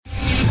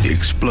The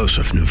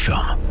explosive new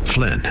film,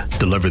 Flynn,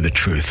 deliver the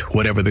truth,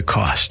 whatever the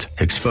cost.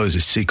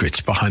 Exposes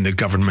secrets behind the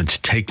government's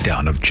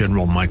takedown of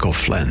General Michael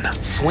Flynn.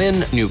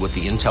 Flynn knew what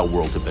the intel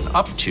world had been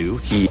up to.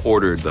 He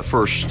ordered the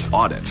first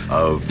audit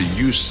of the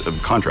use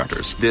of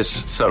contractors.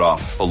 This set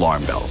off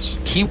alarm bells.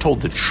 He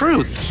told the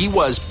truth. He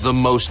was the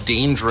most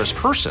dangerous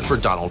person for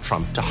Donald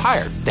Trump to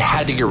hire. They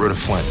had to get rid of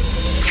Flynn.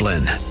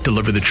 Flynn,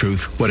 deliver the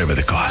truth, whatever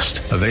the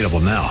cost. Available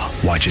now.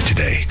 Watch it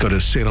today. Go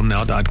to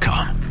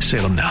salemnow.com.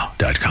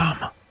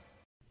 salemnow.com.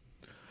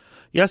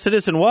 Yes, it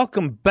is, and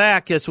welcome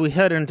back as we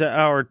head into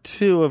hour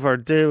 2 of our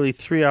daily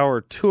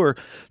 3-hour tour.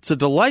 It's a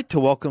delight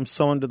to welcome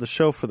someone to the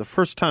show for the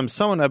first time,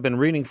 someone I've been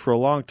reading for a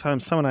long time,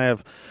 someone I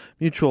have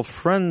mutual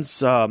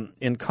friends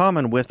in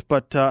common with,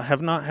 but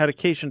have not had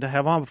occasion to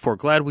have on before.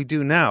 Glad we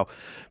do now.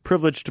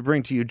 Privileged to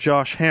bring to you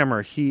Josh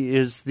Hammer. He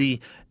is the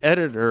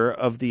editor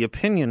of the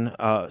opinion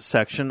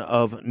section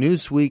of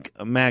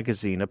Newsweek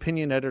magazine.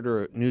 Opinion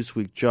editor at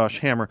Newsweek,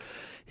 Josh Hammer.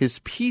 His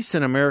piece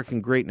in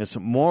American Greatness,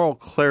 Moral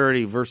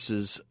Clarity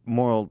versus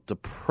Moral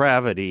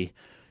Depravity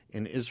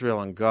in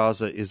Israel and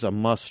Gaza, is a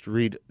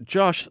must-read.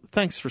 Josh,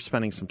 thanks for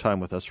spending some time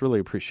with us. Really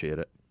appreciate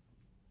it.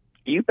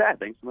 You bet.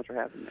 Thanks so much for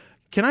having me.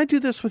 Can I do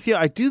this with you?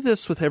 I do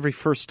this with every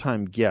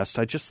first-time guest.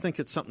 I just think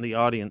it's something the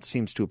audience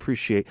seems to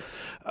appreciate.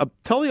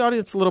 Tell the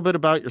audience a little bit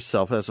about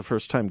yourself as a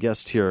first-time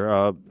guest here,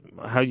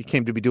 how you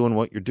came to be doing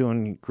what you're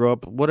doing, you grew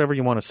up, whatever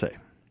you want to say.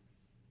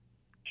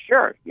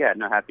 Sure. Yeah,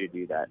 no, happy to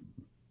do that.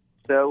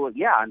 So,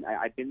 yeah,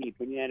 I've been the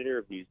opinion editor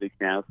of Newsweek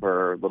now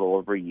for a little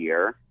over a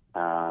year.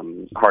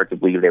 Hard to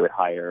believe they would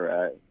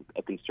hire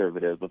a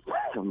conservative of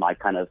my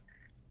kind of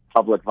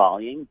public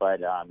volume, but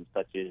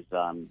such is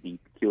the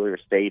peculiar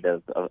state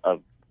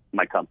of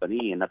my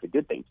company, and that's a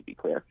good thing, to be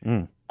clear.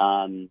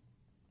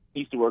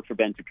 Used to work for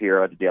Ben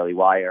Shapiro at the Daily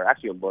Wire,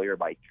 actually a lawyer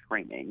by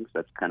training, so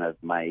that's kind of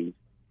my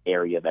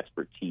area of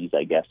expertise,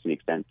 I guess, to the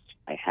extent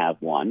I have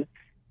one.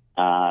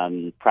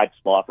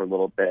 Practiced law for a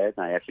little bit,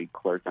 and I actually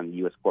clerked on the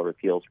U.S. Court of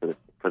Appeals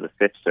for the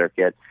Fifth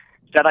Circuit.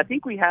 Chad, I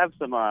think we have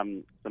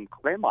some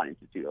Claremont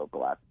Institute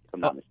overlap, if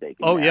I'm not mistaken.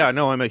 Oh, yeah,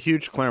 no, I'm a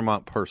huge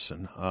Claremont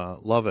person.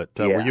 Love it.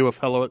 Yeah. Were you a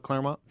fellow at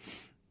Claremont?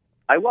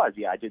 I was,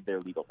 yeah. I did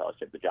their legal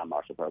fellowship, the John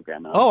Marshall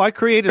program. I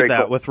created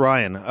that cool. with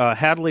Ryan.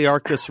 Hadley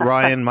Arcus,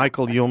 Ryan,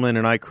 Michael Uhlman,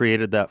 and I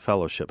created that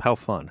fellowship. How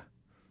fun.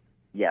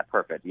 Yeah,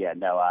 perfect. Yeah,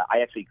 no,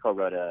 I actually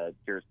co-wrote a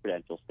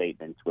jurisprudential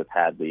statement with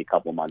Hadley a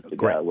couple months ago.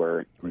 Great.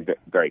 We're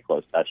very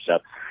close touch. So,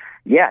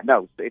 yeah,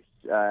 no, it's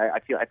I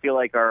feel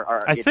like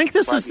our I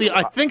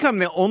think I'm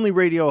the only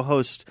radio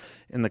host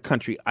in the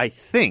country, I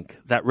think,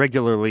 that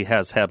regularly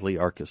has Hadley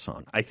Arcus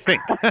on. I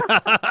think.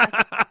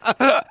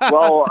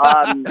 Well,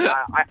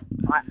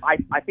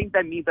 I think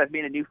that means I've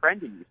made a new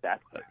friend in you, Seth.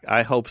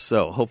 I hope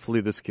so.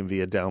 Hopefully this can be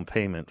a down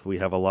payment. We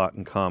have a lot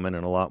in common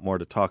and a lot more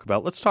to talk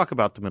about. Let's talk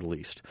about the Middle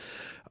East.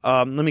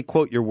 Let me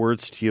quote your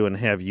words to you and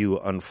have you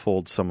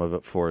unfold some of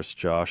it for us,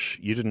 Josh.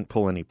 You didn't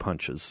pull any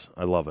punches.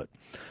 I love it.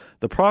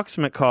 The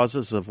proximate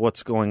causes of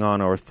what's going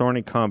on are a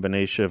thorny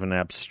combination of an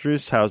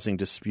abstruse housing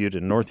dispute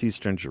in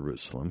northeastern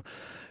Jerusalem,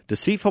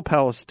 deceitful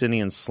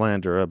Palestinian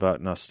slander about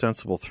an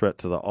ostensible threat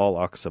to the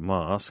Al-Aqsa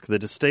Mosque, the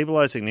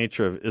destabilizing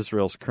nature of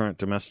Israel's current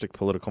domestic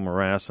political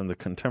morass, and the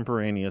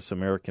contemporaneous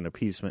American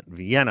appeasement in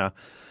Vienna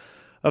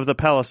of the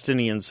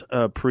Palestinians'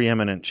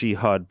 preeminent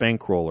jihad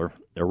bankroller,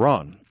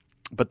 Iran.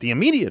 But the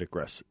immediate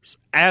aggressors,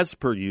 as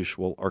per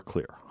usual, are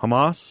clear.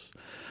 Hamas,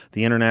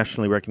 the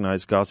internationally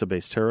recognized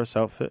Gaza-based terrorist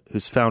outfit,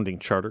 whose founding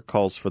charter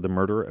calls for the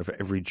murder of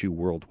every Jew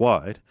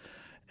worldwide,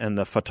 and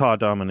the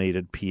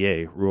Fatah-dominated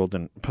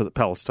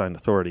Palestine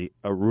Authority,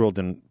 ruled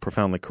in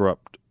profoundly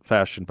corrupt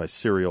fashion by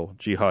serial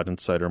jihad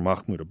insider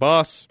Mahmoud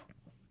Abbas,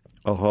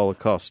 a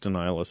Holocaust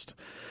denialist,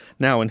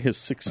 now in his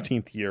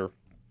 16th year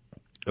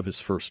of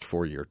his first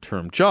 4-year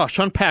term. Josh,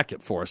 unpack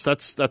it for us.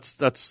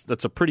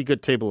 That's a pretty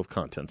good table of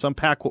contents.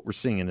 Unpack what we're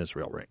seeing in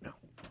Israel right now.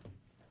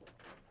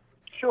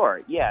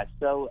 Sure, yeah.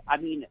 So, I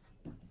mean,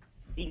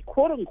 the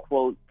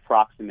quote-unquote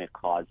proximate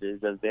causes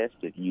of this,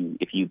 if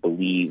you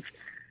believe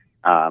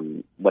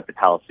what the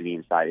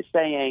Palestinian side is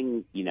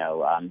saying,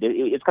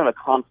 it's kind of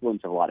a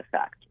confluence of a lot of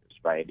factors,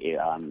 right?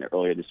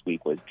 Earlier this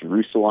week was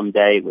Jerusalem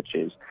Day, which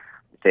is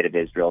the State of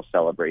Israel's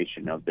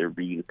celebration of the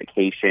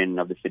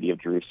reunification of the city of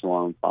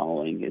Jerusalem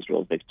following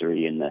Israel's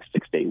victory in the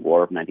Six-Day War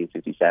of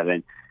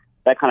 1967.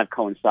 That kind of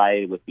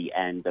coincided with the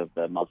end of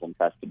the Muslim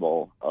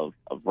festival of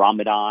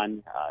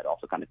Ramadan. It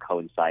also kind of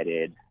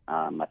coincided,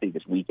 I think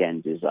this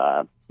weekend is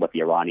what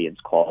the Iranians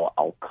call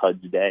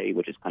Al-Quds Day,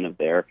 which is kind of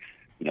their,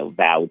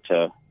 vow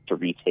to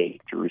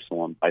retake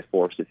Jerusalem by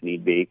force if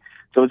need be.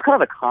 So it's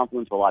kind of a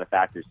confluence of a lot of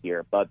factors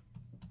here. But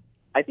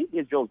I think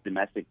Israel's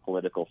domestic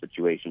political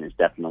situation is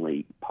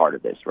definitely part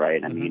of this,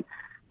 right? Mm-hmm.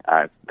 I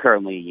mean,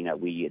 currently,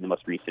 we, in the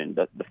most recent,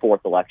 the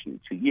fourth election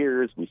in 2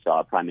 years, we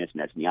saw Prime Minister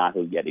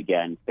Netanyahu yet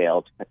again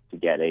fail to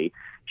get a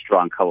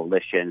strong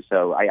coalition.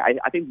 So I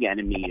think the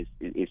enemy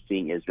is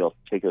seeing Israel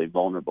particularly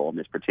vulnerable in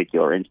this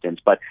particular instance.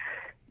 But,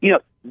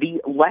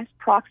 the less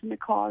proximate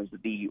cause,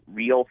 the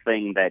real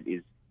thing that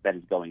is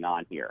going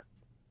on here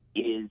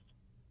is,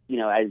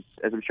 as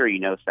I'm sure you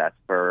know, Seth,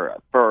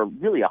 for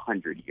really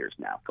 100 years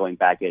now, going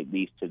back at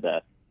least to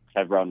the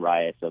Hebron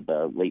riots of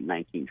the late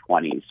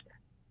 1920s,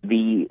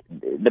 the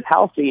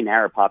Palestinian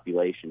Arab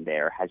population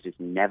there has just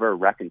never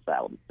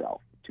reconciled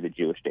itself to the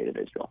Jewish state of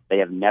Israel. They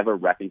have never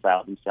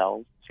reconciled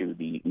themselves to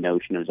the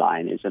notion of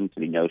Zionism, to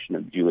the notion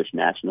of Jewish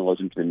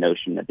nationalism, to the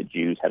notion that the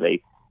Jews have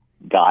a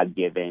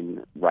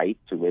God-given right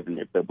to live in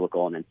their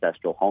biblical and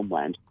ancestral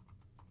homeland.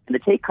 And to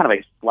take kind of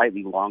a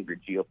slightly longer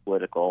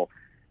geopolitical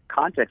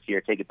context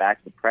here, take it back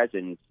to the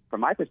present,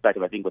 from my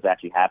perspective, I think what's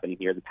actually happening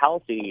here, the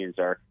Palestinians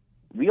are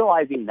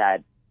realizing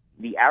that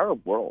the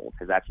Arab world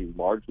has actually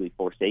largely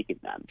forsaken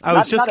them. I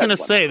was just going to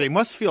say, they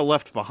must feel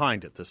left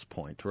behind at this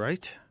point,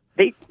 right?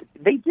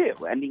 They do.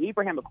 And the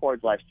Abraham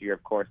Accords last year,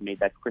 of course,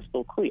 made that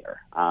crystal clear.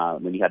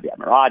 When you have the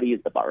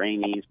Emiratis, the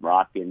Bahrainis,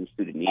 Moroccans,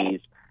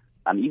 Sudanese,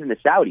 even the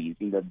Saudis,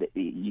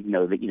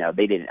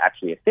 they didn't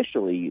actually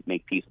officially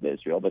make peace with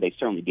Israel, but they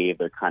certainly gave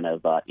their kind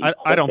of.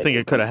 I don't think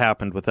it could have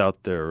happened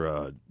without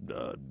their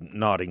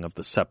nodding of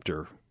the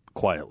scepter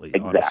quietly.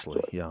 Exactly.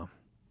 Honestly, yeah.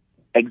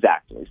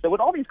 Exactly. So when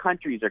all these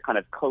countries are kind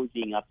of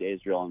cozying up to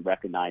Israel and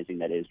recognizing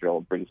that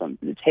Israel brings something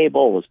to the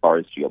table as far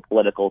as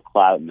geopolitical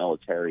clout,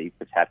 military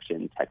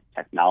protection,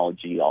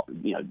 technology,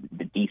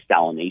 the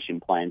desalination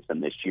plants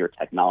and the sheer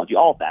technology,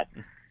 all of that,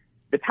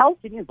 the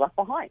Palestinians left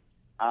behind.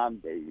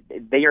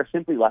 They are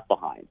simply left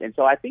behind. And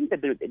so I think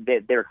that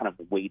they're kind of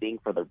waiting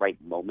for the right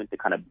moment to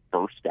kind of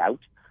burst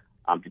out,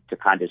 to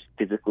kind of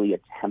physically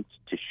attempt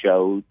to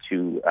show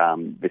to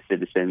the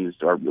citizens,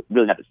 or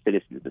really not the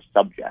citizens, the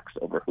subjects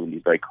over whom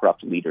these very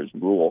corrupt leaders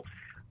rule.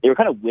 They were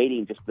kind of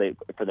waiting just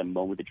for the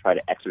moment to try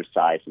to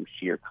exercise some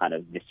sheer kind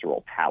of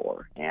visceral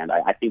power. And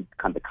I think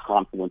kind of the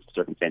confluence of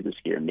circumstances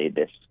here made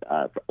this,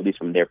 at least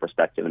from their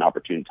perspective, an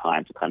opportune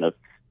time to kind of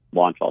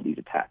launch all these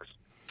attacks.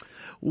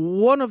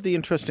 One of the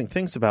interesting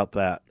things about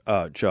that,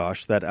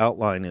 Josh, that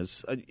outline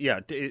is,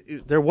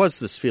 there was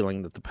this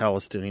feeling that the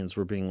Palestinians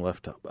were being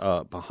left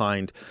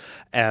behind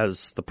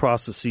as the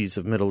processes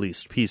of Middle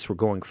East peace were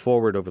going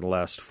forward over the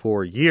last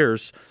 4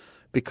 years,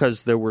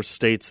 because there were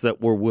states that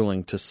were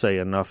willing to say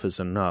enough is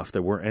enough.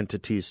 There were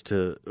entities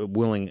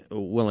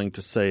willing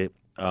to say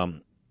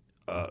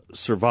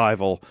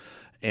survival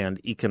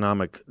and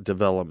economic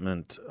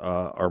development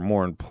are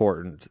more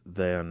important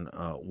than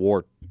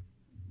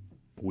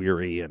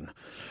war-weary and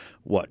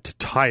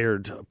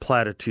tired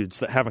platitudes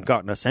that haven't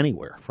gotten us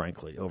anywhere,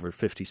 frankly, over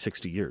 50,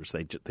 60 years.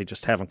 They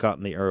just haven't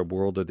gotten the Arab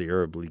world or the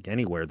Arab League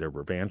anywhere, their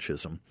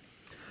revanchism.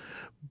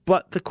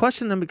 But the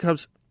question then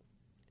becomes,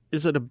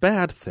 is it a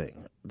bad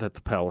thing that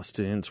the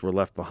Palestinians were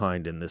left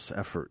behind in this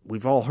effort?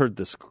 We've all heard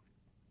this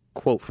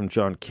quote from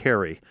John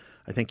Kerry.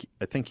 I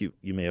think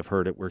you may have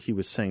heard it, where he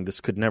was saying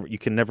you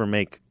can never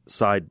make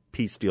side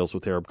peace deals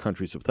with Arab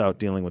countries without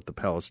dealing with the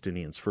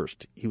Palestinians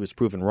first. He was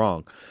proven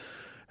wrong,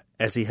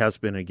 as he has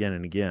been again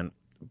and again.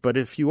 But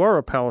if you are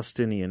a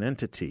Palestinian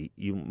entity,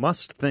 you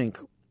must think,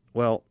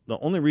 well, the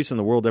only reason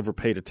the world ever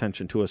paid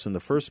attention to us in the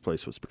first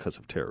place was because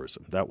of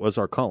terrorism. That was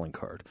our calling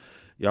card.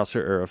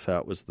 Yasser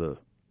Arafat was the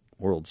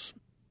world's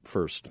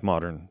first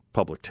modern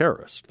public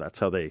terrorist. That's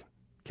how they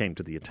came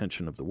to the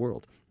attention of the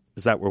world.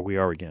 Is that where we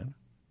are again?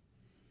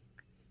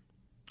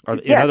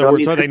 In other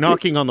words, are they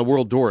knocking on the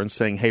world door and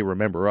saying, hey,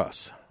 remember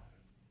us?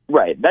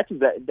 Right.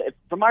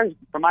 From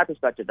my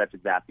perspective, that's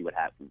exactly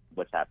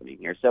what's happening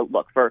here. So,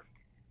 look, for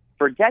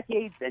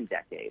decades and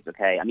decades,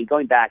 okay, I mean,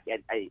 going back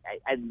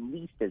at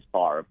least as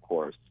far, of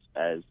course,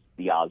 as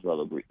the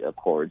Oslo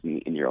Accords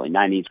in the early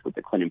 90s with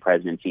the Clinton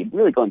presidency,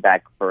 really going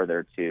back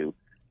further to,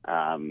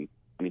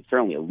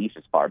 certainly at least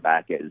as far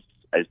back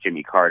as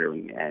Jimmy Carter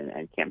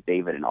and Camp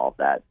David and all of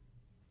that,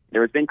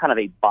 there has been kind of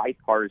a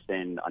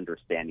bipartisan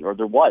understanding, or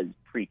there was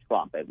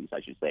pre-Trump, at least I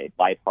should say,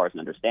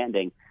 bipartisan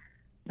understanding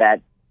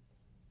that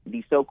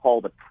the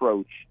so-called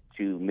approach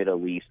to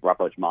Middle East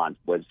rapprochement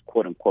was,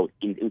 quote-unquote,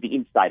 it was the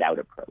inside-out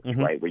approach,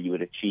 right, where you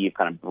would achieve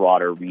kind of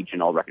broader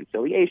regional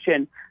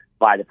reconciliation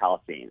by the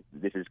Palestinians.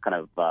 This is kind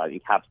of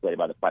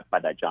encapsulated by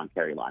that John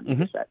Kerry line that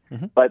you said.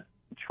 Mm-hmm. But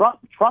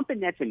Trump and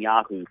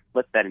Netanyahu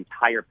flipped that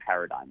entire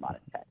paradigm on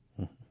its head.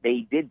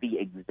 They did the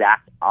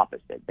exact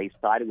opposite. They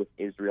sided with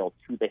Israel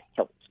to the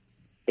hilt.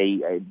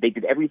 They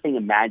did everything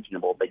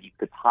imaginable that you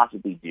could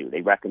possibly do.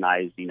 They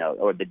recognized,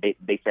 or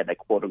they said that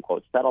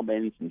quote-unquote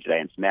settlements in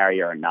Judea and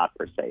Samaria are not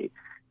per se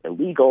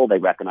illegal. They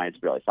recognized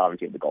Israeli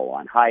sovereignty of the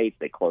Golan Heights.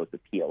 They closed the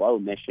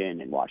PLO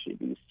mission in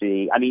Washington,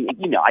 D.C. I mean,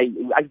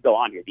 I could go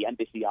on here. The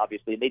embassy,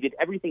 obviously, they did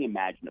everything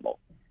imaginable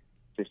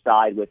to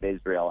side with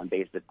Israel and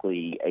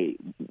basically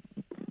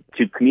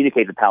to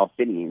communicate to the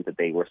Palestinians that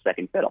they were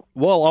second fiddle.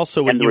 Well,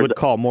 also what you would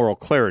call moral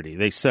clarity.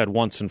 They said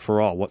once and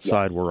for all what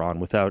side we're on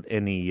without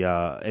any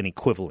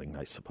quibbling,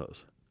 I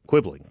suppose.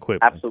 Quibbling.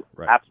 Absolutely.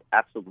 Right.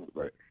 Absolutely.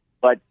 Right.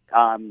 But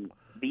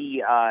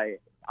the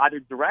either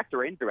direct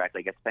or indirect,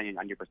 I guess, depending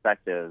on your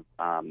perspective,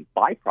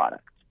 byproduct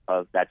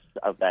of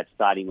that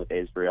siding with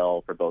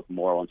Israel for both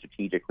moral and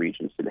strategic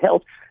reasons to the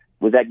hilt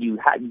was that you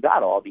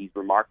got all these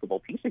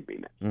remarkable peace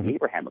agreements, the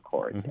Abraham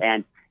Accords,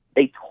 and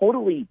they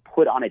totally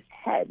put on its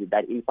head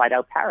that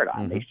inside-out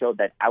paradigm. They showed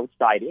that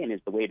outside in is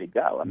the way to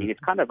go. I mean, it's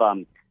kind of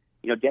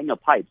Daniel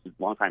Pipes, who's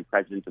longtime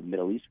president of the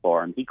Middle East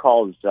Forum, he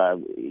called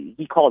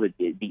it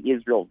the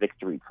Israel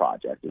Victory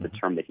Project, is the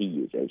term that he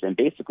uses. And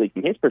basically,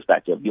 from his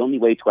perspective, the only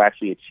way to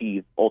actually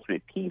achieve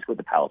ultimate peace with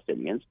the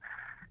Palestinians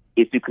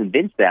is to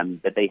convince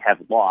them that they have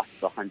lost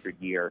the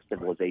 100-year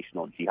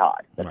civilizational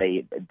jihad,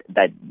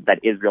 that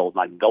Israel is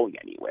not going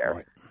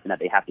anywhere, and that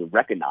they have to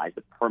recognize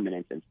the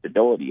permanence and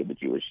stability of the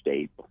Jewish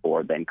state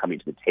before then coming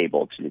to the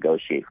table to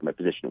negotiate from a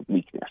position of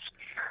weakness.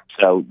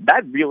 So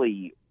that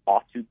really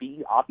ought to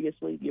be,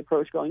 obviously, the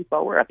approach going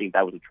forward. I think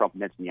that was a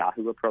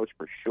Trump-Netanyahu approach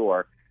for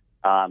sure.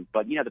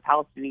 But, the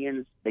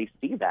Palestinians, they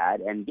see that,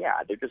 and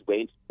they're just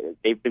waiting.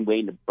 They've been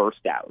waiting to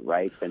burst out,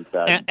 right? Since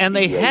and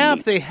they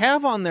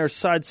have on their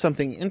side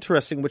something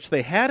interesting, which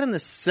they had in the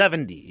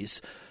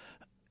 70s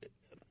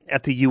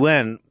at the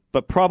UN,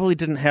 but probably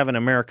didn't have in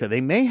America.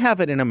 They may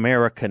have it in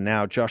America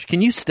now. Josh,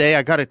 can you stay?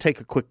 I got to take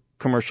a quick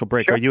commercial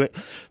break. Sure.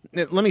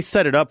 Let me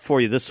set it up for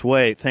you this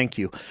way. Thank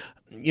you.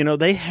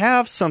 They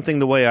have something,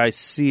 the way I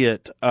see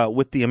it,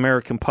 with the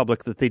American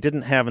public that they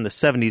didn't have in the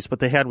 70s, but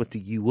they had with the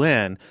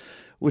UN,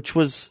 which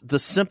was the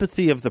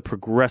sympathy of the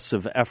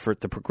progressive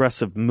effort, the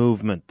progressive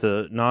movement,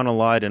 the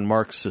non-aligned and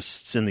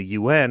Marxists in the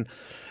UN.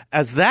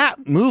 As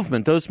that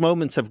movement, those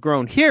moments have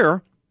grown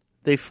here,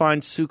 they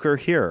find succor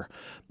here.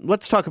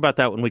 Let's talk about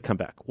that when we come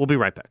back. We'll be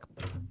right back.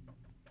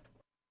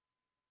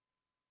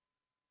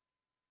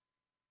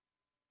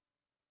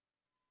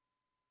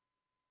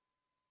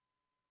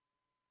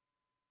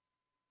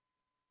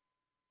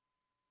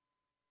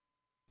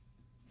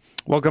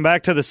 Welcome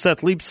back to the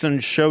Seth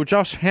Leibsohn Show.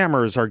 Josh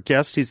Hammer is our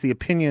guest. He's the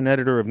opinion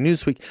editor of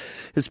Newsweek.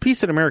 His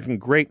piece at American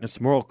Greatness,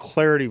 Moral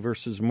Clarity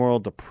versus Moral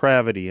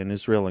Depravity in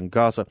Israel and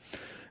Gaza.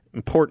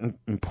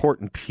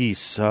 Important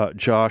piece,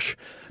 Josh.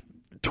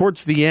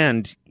 Towards the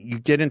end, you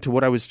get into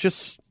what I was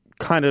just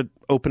kind of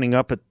opening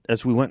up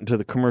as we went into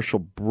the commercial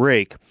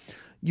break.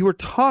 You were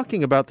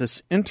talking about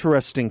this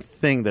interesting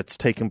thing that's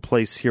taken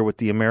place here with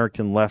the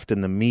American left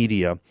and the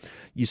media.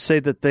 You say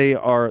that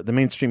the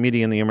mainstream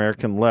media and the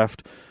American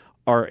left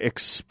are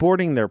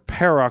exporting their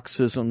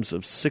paroxysms of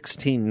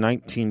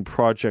 1619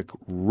 Project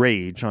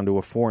rage onto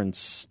a foreign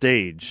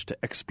stage to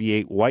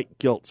expiate white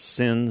guilt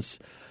sins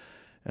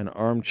and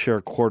armchair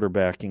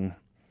quarterbacking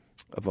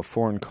of a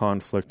foreign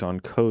conflict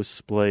on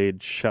co-splayed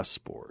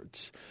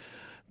chessboards.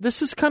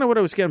 This is kind of what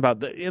I was getting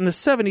about. In the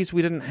 70s,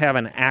 we didn't have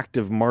an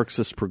active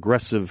Marxist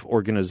progressive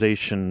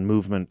organization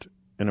movement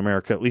in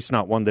America, at least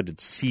not one that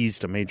had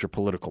seized a major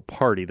political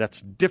party.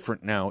 That's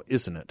different now,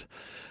 isn't it?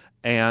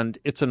 And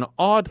it's an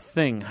odd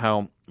thing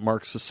how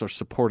Marxists are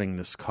supporting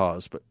this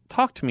cause. But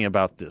talk to me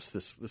about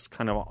this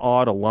kind of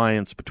odd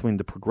alliance between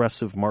the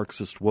progressive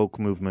Marxist woke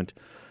movement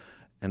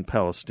and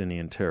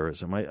Palestinian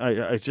terrorism.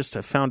 I just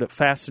have found it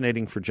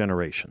fascinating for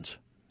generations.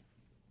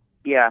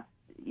 Yeah.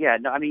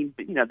 No, I mean,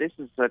 this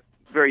is a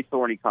very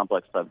thorny,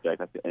 complex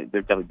subject. There's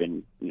definitely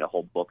been,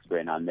 whole books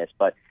written on this.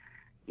 But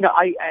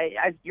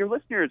as your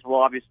listeners will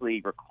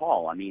obviously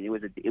recall, I mean, it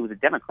was a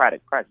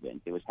Democratic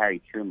president. It was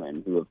Harry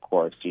Truman who, of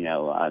course,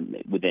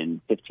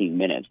 within 15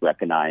 minutes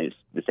recognized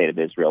the state of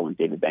Israel when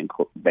David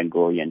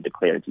Ben-Gurion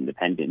declared its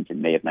independence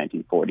in May of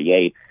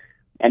 1948.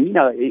 And, in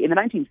the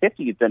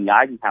 1950s, during the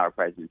Eisenhower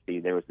presidency,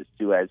 there was the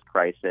Suez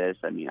Crisis.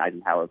 I mean,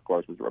 Eisenhower, of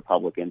course, was a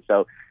Republican.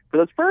 So for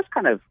those first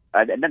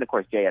and then, of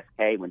course,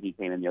 JFK, when he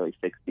came in the early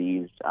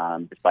 60s,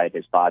 despite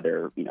his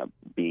father,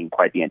 being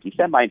quite the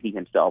anti-Semite, he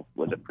himself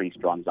was a pretty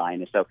strong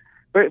Zionist. So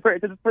for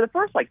the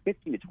first,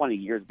 15 to 20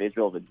 years of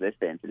Israel's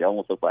existence, it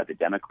almost looked like the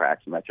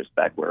Democrats, in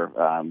retrospect, were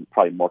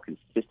probably more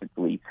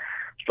consistently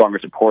stronger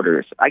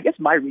supporters. I guess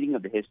my reading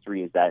of the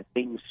history is that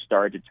things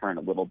started to turn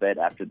a little bit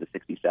after the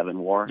 67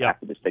 war,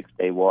 after the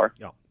Six-Day War.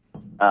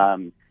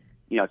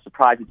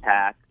 Surprise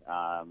attack,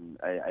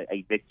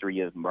 a victory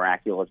of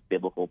miraculous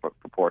biblical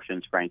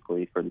proportions,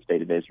 frankly, for the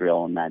state of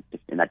Israel in that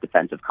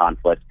defensive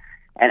conflict.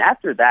 And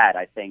after that,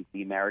 I think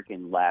the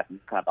American left,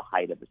 kind of the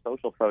height of the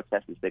social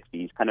protests in the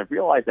 60s, kind of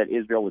realized that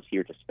Israel was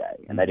here to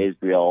stay, and that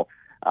Israel,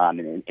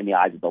 in the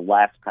eyes of the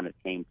left, kind of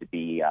came to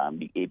be,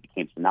 it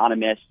became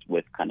synonymous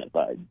with kind of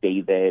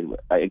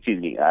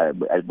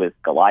with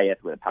Goliath,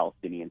 where the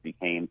Palestinians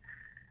became,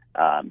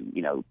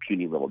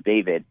 puny little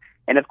David.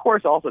 And of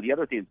course, also the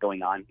other thing that's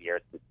going on here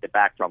is the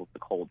backdrop of the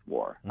Cold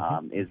War.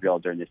 Israel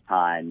during this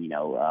time,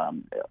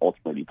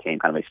 ultimately became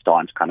kind of a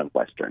staunch kind of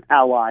Western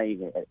ally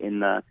in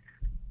the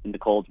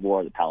Cold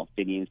War. The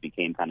Palestinians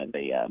became kind of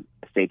a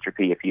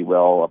satrapy, if you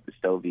will, of the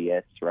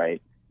Soviets,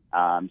 right?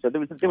 So there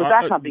was that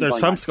kind of thing. There's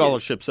some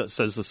scholarships that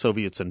says the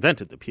Soviets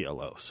invented the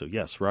PLO. So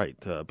yes, right.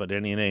 But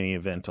in any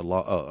event,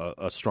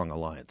 a strong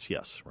alliance.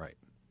 Yes, right.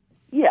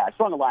 Yeah, a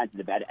strong alliance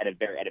at a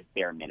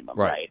bare minimum,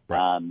 right?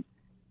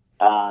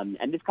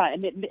 And this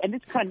kind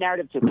of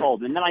narrative took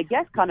hold. And then I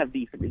guess kind of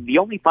the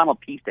only final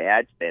piece to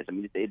add to this, I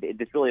mean,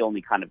 this really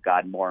only kind of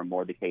got more and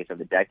more the case over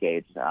the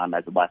decades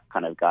as the left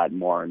kind of got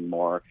more and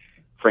more,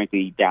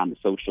 frankly, down the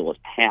socialist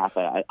path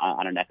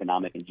on an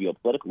economic and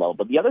geopolitical level.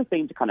 But the other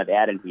thing to kind of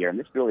add in here, and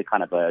this is really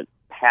kind of a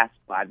past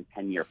 5 to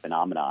 10 year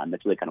phenomenon,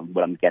 that's really kind of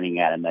what I'm getting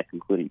at in that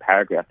concluding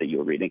paragraph that you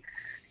were reading,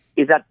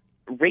 is that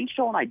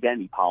racial and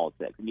identity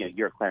politics,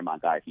 you're a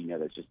Claremont guy, so you know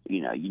this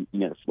you know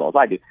this as well as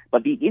I do,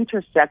 but the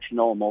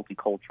intersectional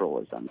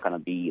multiculturalism, kind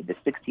of the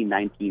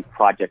 1619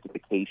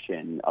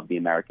 projectification of the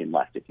American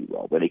left, if you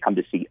will, where they come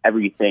to see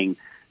everything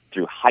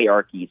through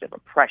hierarchies of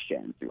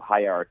oppression, through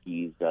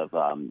hierarchies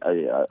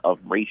of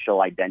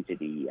racial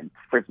identity and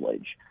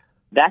privilege,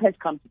 that has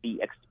come to be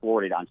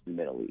exported onto the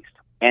Middle East.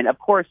 And of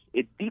course,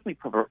 it's deeply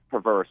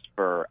perverse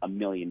for a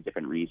million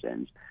different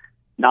reasons.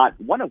 Not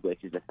one of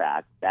which is the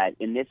fact that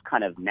in this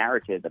kind of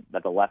narrative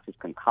that the left has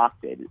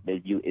concocted, they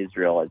view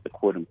Israel as the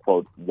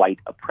quote-unquote white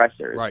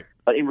oppressors. Right.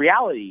 But in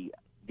reality,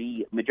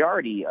 the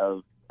majority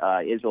of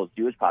Israel's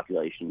Jewish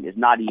population is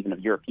not even of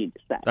European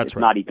descent. That's it's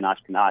right. not even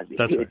Ashkenazi.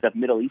 That's it's of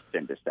Middle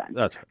Eastern descent.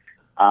 That's right.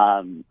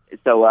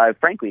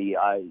 Frankly,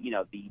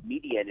 the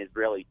media, an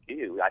Israeli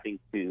Jew, I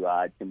think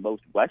to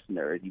most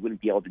Westerners, you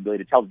wouldn't be able to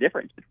really tell the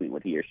difference between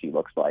what he or she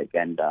looks like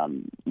and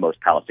most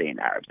Palestinian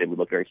Arabs. They would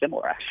look very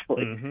similar,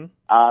 actually. Mm-hmm.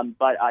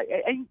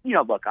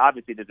 Look,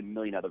 obviously there's a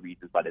million other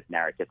reasons why this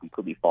narrative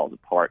completely falls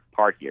apart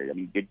here. I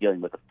mean, you're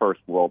dealing with a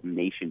first world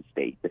nation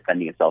state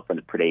defending itself from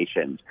the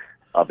predations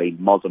of a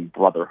Muslim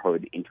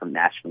Brotherhood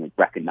internationally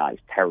recognized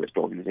terrorist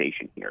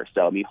organization here.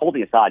 So, I mean,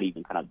 holding aside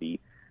even kind of the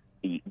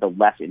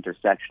less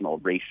intersectional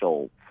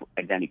racial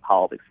identity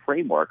politics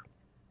framework,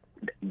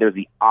 there's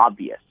the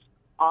obvious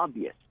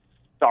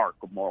stark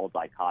moral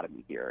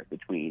dichotomy here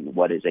between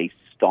what is a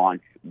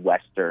staunch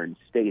Western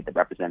state that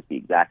represents the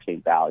exact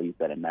same values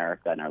that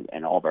America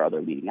and all of our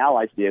other leading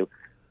allies do,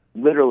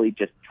 literally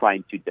just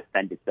trying to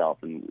defend itself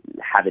and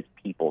have its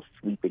people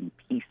sleep in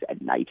peace at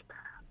night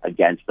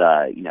against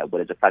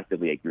what is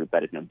effectively a group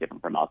that is no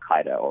different from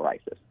Al-Qaeda or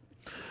ISIS.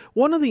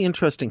 One of the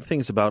interesting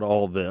things about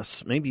all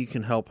this, maybe you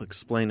can help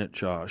explain it,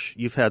 Josh.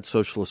 You've had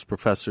socialist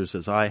professors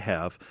as I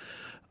have.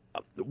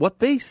 What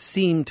they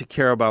seem to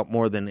care about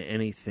more than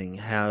anything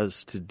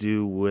has to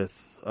do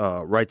with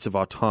rights of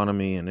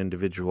autonomy and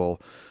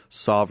individual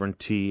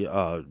sovereignty,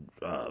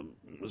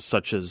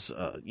 such as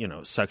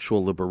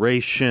sexual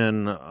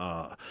liberation,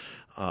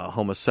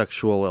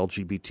 homosexual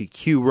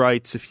LGBTQ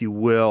rights, if you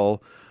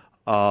will,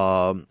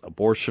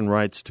 abortion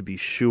rights, to be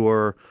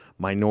sure.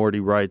 Minority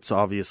rights,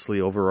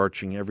 obviously,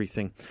 overarching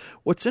everything.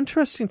 What's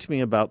interesting to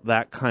me about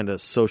that kind of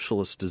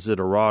socialist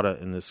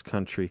desiderata in this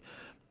country,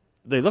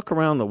 they look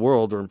around the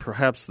world, or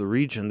perhaps the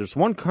region, there's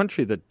one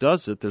country that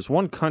does it. There's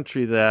one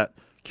country that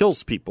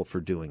kills people for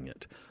doing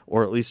it,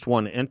 or at least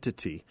one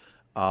entity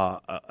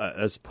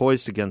as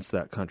poised against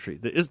that country.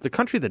 The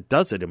country that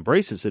does it,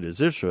 embraces it, is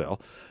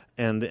Israel.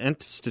 And the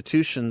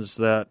institutions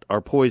that are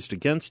poised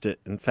against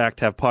it, in fact,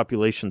 have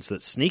populations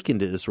that sneak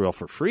into Israel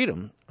for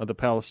freedom, are the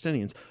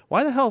Palestinians.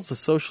 Why the hell does the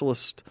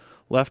socialist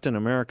left in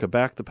America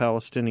back the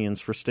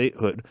Palestinians for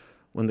statehood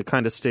when the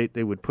kind of state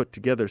they would put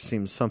together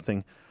seems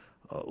something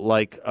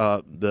like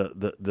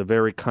the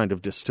very kind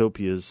of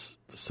dystopias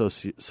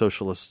the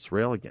socialists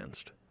rail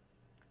against?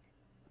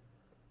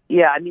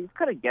 Yeah, I mean, it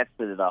kind of gets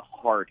to the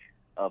heart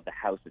of the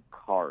house of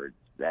cards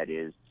that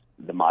is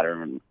the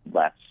modern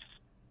left's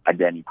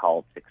identity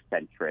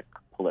politics-centric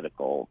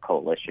political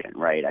coalition,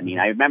 right? I mean,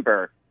 I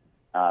remember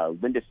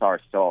Linda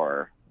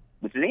Sarsour,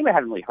 which is a name I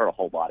haven't really heard a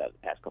whole lot of the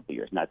past couple of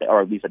years,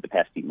 or at least at the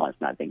past few months,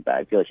 not think that.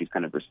 I feel like she's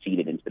kind of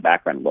receded into the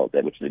background a little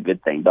bit, which is a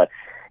good thing. But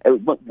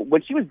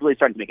when she was really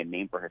starting to make a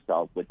name for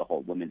herself with the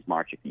whole Women's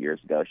March a few years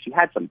ago, she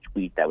had some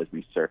tweet that was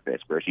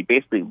resurfaced where she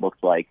basically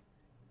looked like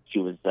she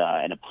was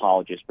an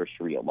apologist for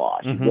Sharia law.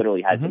 She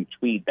literally had some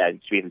tweet that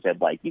she even said,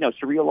 like,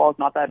 Sharia law is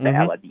not that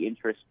bad. Like the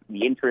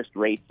interest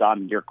rates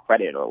on your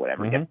credit or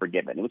whatever get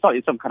forgiven. It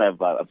was some kind of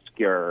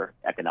obscure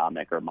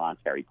economic or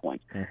monetary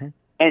point.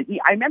 And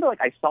I remember, like,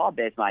 I saw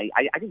this and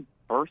I just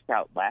burst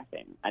out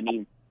laughing. I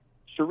mean,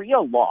 Sharia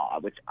law,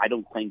 which I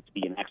don't claim to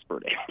be an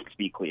expert in, to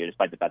be clear,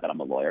 despite the fact that I'm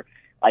a lawyer,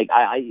 like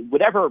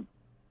whatever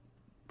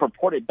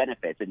purported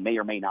benefits it may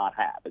or may not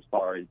have as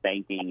far as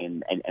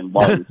banking and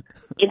loans,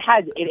 it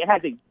has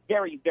a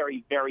very,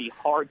 very, very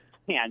hard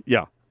stance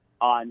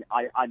on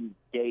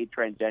gay,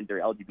 transgender,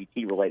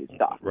 LGBT related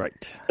stuff.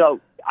 Right. So,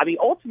 I mean,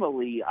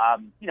 ultimately,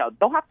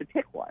 they'll have to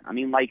pick one. I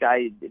mean, like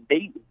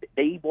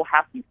they will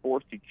have to be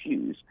forced to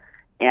choose.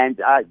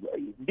 And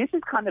this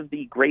is kind of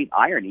the great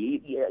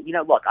irony.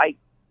 Look,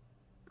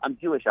 I'm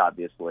Jewish,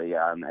 obviously,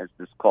 as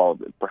this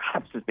called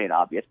perhaps has been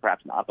obvious,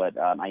 perhaps not, but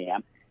I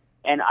am.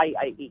 And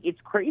it's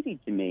crazy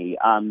to me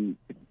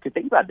to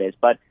think about this,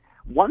 but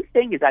one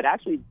thing is that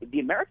actually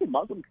the American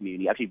Muslim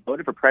community actually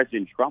voted for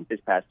President Trump this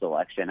past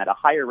election at a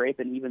higher rate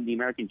than even the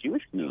American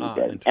Jewish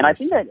community did. And I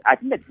think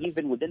that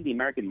even within the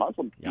American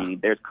Muslim community,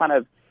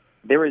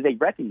 there is a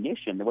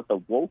recognition that what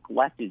the woke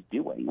left is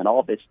doing and all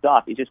of this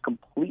stuff is just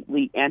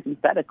completely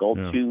antithetical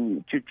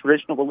to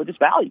traditional religious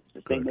values,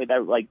 the same way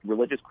that like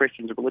religious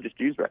Christians or religious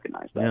Jews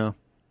recognize that.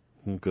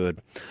 Yeah,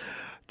 good.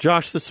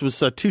 Josh, this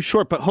was too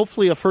short, but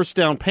hopefully a first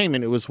down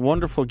payment. It was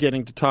wonderful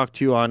getting to talk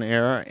to you on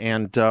air,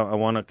 and I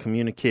want to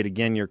communicate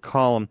again your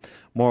column,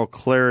 Moral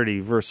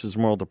Clarity versus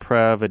Moral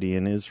Depravity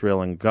in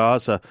Israel and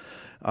Gaza.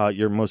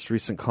 Your most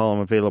recent column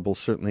available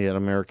certainly at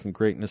American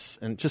Greatness.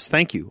 And just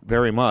thank you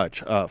very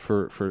much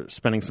for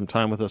spending some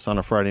time with us on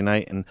a Friday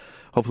night. And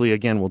hopefully,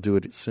 again, we'll do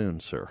it soon,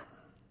 sir.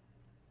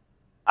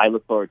 I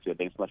look forward to it.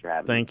 Thanks so much for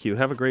having me. Thank you.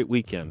 Have a great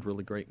weekend.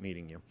 Really great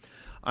meeting you.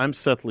 I'm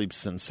Seth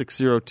Leibsohn,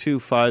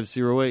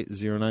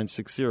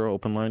 602-508-0960,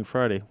 Open Line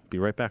Friday. Be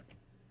right back.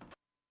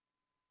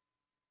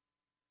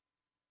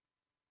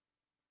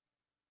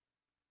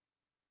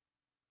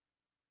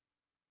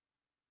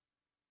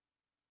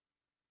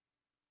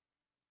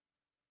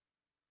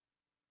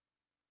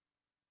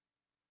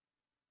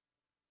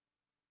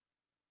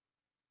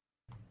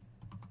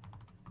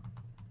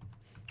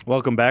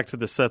 Welcome back to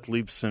the Seth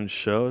Leibsohn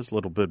Show. There's a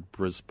little bit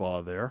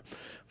Brisbaugh there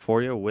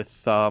for you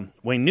with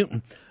Wayne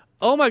Newton.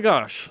 Oh, my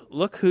gosh.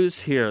 Look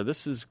who's here.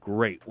 This is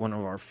great. One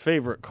of our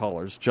favorite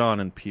callers,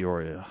 John in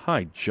Peoria.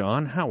 Hi,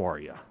 John. How are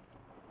you?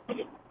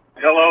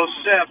 Hello,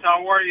 Seth.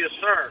 How are you,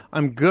 sir?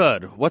 I'm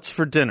good. What's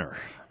for dinner?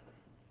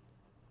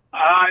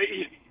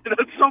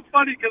 It's so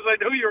funny because I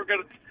knew you were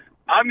going to...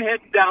 I'm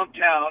heading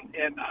downtown,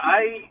 and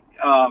I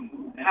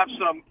have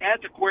some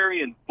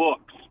antiquarian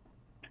books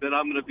that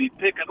I'm going to be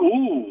picking.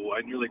 Ooh,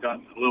 I nearly got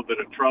in a little bit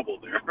of trouble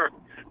there.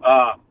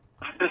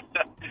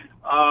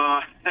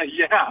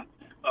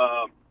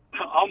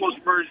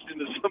 Almost merged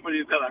into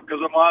somebody that because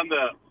I'm on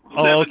the.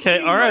 Oh, okay.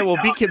 All right. Well,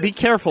 now. be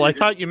careful. I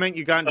thought you meant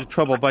you got into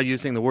trouble by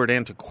using the word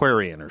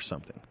antiquarian or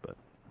something. But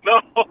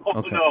no.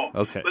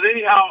 Okay. But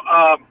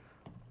anyhow,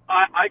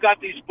 I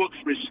got these books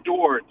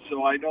restored,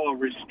 so I know a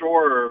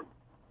restorer.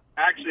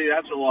 Actually,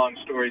 that's a long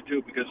story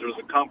too because there was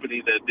a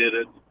company that did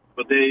it.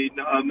 But they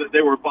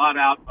were bought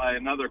out by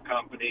another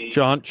company.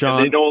 John,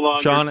 they no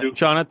longer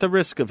John, at the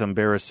risk of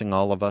embarrassing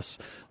all of us,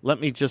 let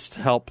me just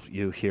help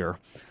you here.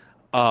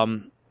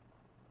 A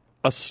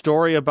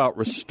story about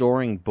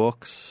restoring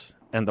books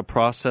and the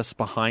process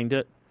behind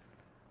it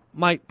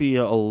might be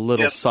a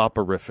little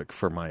soporific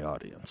for my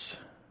audience.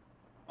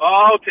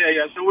 Okay,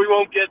 yeah, so we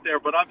won't get there,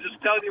 but I'm just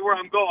telling you where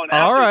I'm going.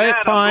 All right,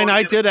 fine.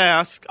 I did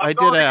ask.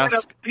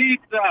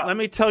 Pizza. Let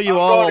me tell you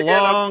all a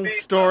long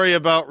story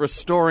about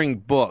restoring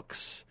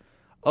books.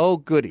 Oh,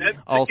 goody!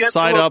 I'll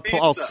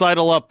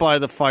sidle up by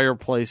the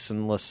fireplace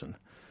and listen.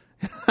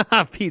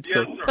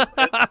 Pizza. Yes, sir.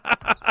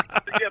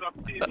 To get a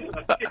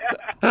pizza.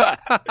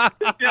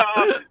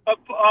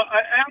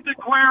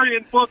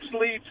 Antiquarian books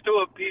leads to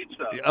a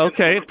pizza.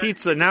 Okay,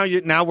 pizza.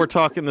 Now we're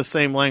talking the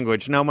same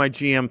language. Now my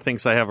GM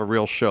thinks I have a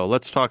real show.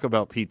 Let's talk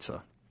about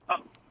pizza.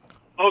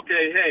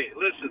 Okay, hey,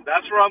 listen,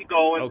 that's where I'm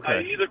going. Okay.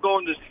 I'm either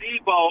going to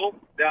Cibo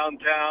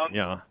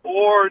downtown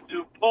or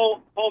to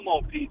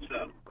Pomo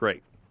Pizza.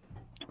 Great.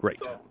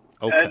 So,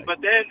 Okay.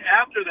 But then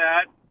after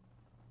that,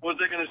 what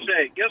was I going to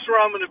say? Guess where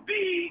I'm going to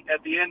be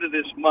at the end of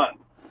this month?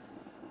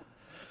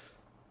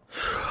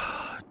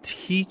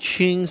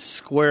 Teaching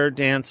square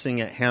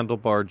dancing at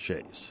Handlebar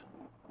J's.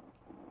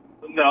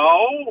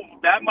 No,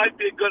 that might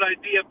be a good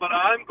idea, but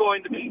I'm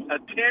going to be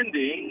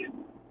attending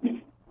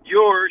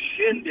your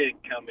shindig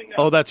coming up.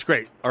 Oh, that's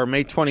great. Our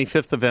May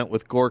 25th event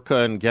with Gorka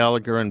and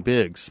Gallagher and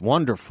Biggs.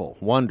 Wonderful.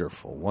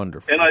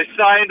 And I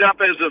signed up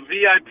as a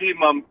VIP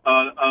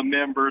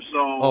member. So.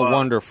 Oh,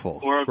 wonderful.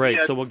 Great.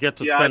 So we'll get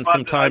to spend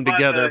some time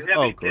together.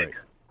 Oh, great.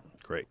 Ticket.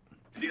 Great.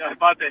 Yeah, I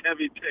bought the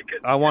heavy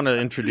ticket. I want to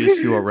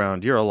introduce you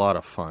around. You're a lot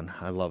of fun.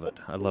 I love it.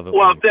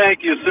 Well,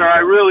 thank you, sir. I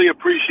really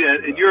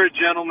appreciate it. And you're a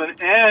gentleman,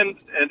 and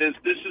this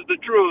is the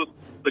truth.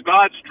 The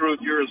God's truth,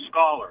 you're a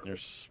scholar.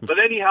 But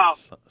anyhow,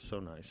 so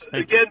nice.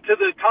 Again, to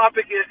the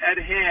topic at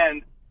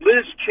hand,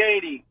 Liz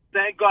Cheney,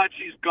 thank God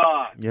she's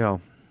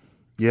gone.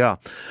 Yeah.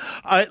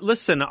 I've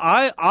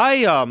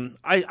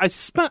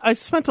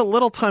spent a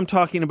little time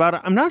talking about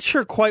it. I'm not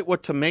sure quite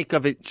what to make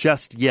of it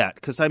just yet,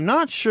 because I'm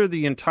not sure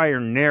the entire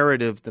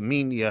narrative the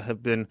media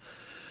have been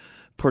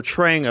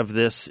portraying of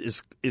this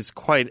is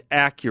quite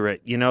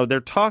accurate. You know, they're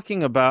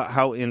talking about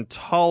how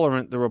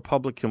intolerant the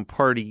Republican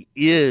Party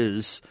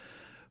is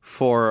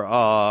for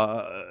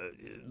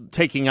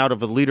taking out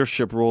of a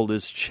leadership role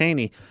Liz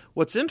Cheney.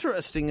 What's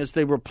interesting is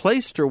they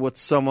replaced her with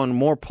someone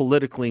more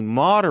politically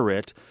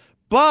moderate,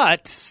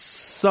 but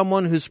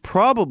someone who's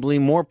probably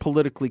more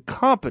politically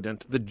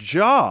competent. The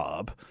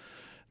job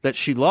that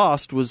she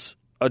lost was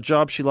a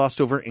job she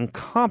lost over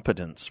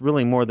incompetence,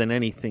 really more than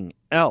anything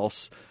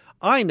else.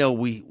 I know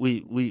we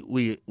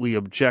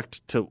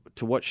object to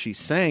what she's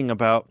saying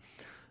about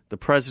the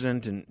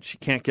president, and she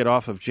can't get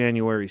off of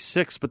January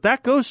 6th, but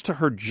that goes to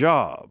her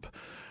job.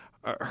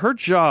 Her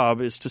job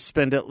is to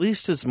spend at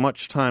least as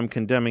much time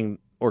condemning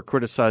or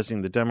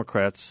criticizing the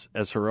Democrats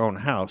as her own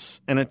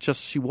house, and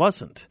she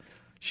wasn't.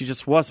 She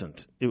just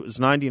wasn't. It was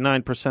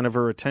 99% of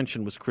her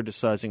attention was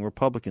criticizing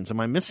Republicans. Am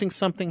I missing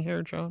something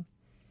here, John?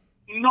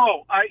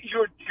 No,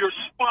 you're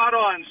spot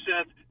on,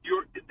 Seth.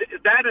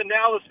 That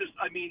analysis,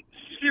 I mean,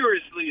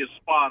 seriously is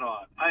spot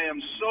on. I'm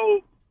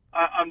so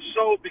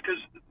because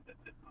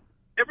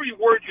every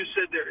word you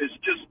said there is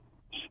just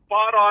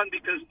spot on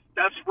because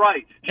that's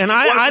right. And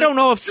I don't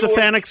know if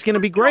Stefanik's going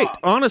to be great.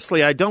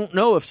 Honestly, I don't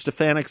know if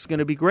Stefanik's going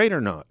to be great or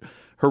not.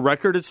 Her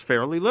record is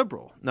fairly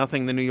liberal.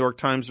 Nothing the New York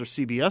Times or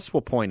CBS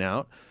will point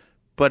out.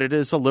 but it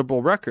is a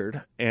liberal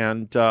record.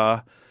 And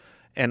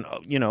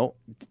you know,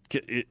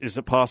 is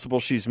it possible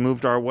she's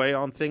moved our way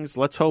on things?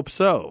 Let's hope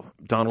so.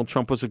 Donald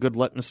Trump was a good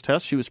litmus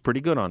test. She was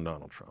pretty good on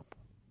Donald Trump.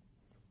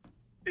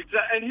 Exactly.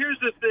 And here's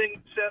the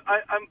thing, Seth.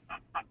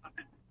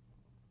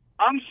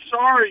 I'm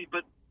sorry,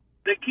 but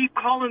they keep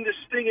calling this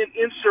thing an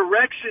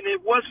insurrection.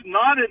 It was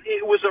not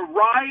it was a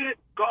riot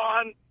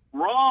gone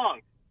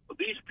wrong.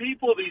 These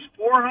people, these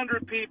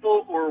 400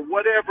 people or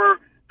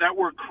whatever that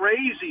were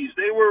crazies,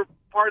 they were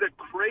part of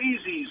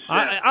crazies.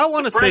 I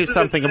want to say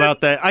something about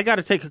that. I got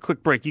to take a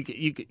quick break.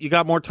 You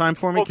got more time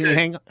for me? Okay.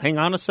 Can you hang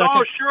on a second?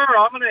 Oh, sure.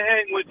 I'm going to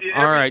hang with you.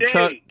 All right.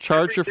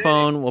 Charge your day.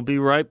 phone. We'll be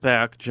right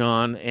back,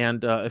 John.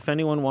 And if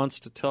anyone wants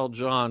to tell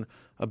John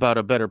about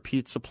a better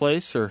pizza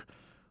place or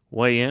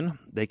weigh in,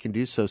 they can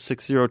do so.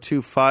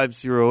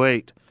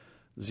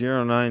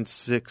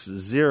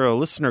 602-508-0960.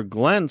 Listener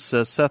Glenn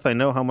says, Seth, I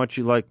know how much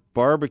you like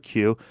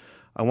barbecue.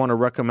 I want to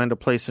recommend a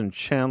place in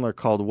Chandler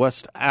called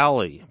West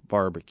Alley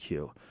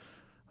Barbecue.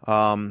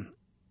 I'm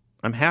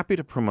happy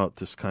to promote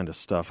this kind of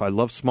stuff. I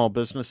love small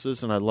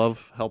businesses, and I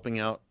love helping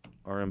out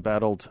our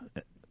embattled,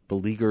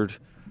 beleaguered,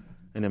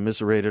 and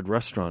immiserated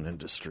restaurant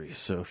industry.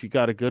 So if you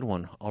got a good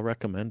one, I'll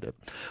recommend it.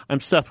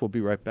 I'm Seth. We'll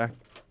be right back.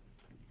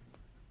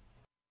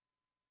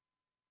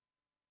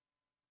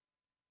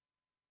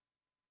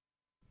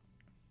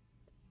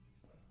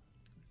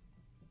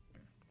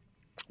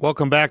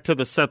 Welcome back to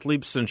the Seth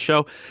Leibsohn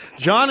Show.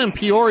 John in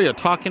Peoria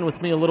talking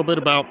with me a little bit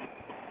about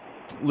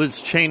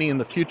Liz Cheney and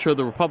the future of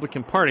the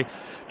Republican Party.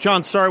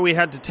 John, sorry we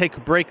had to take a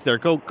break there.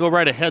 Go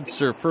right ahead,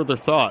 sir. Further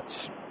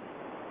thoughts.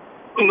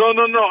 No.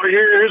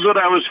 Here's what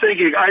I was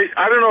thinking.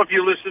 I don't know if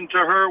you listened to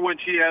her when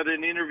she had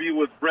an interview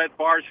with Brett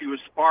Barr. She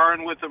was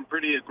sparring with him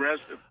pretty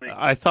aggressively.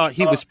 I thought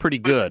he was pretty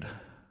good.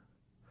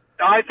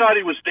 I thought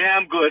he was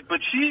damn good,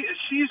 but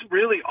she's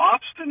really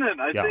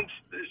obstinate. I think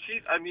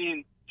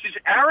she's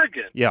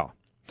arrogant. Yeah.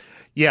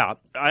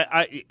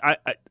 I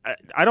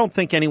don't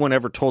think anyone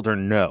ever told her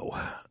no.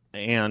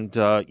 And,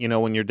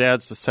 when your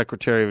dad's the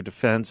Secretary of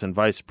Defense and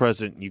Vice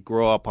President, you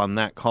grow up on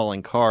that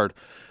calling card,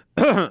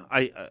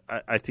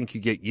 I think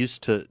you get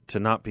used to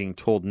not being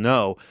told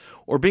no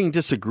or being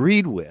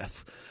disagreed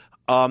with.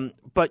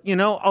 But,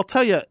 I'll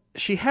tell you,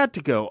 she had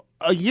to go.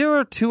 A year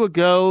or two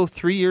ago,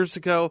 3 years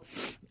ago,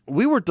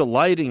 we were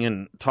delighting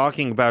in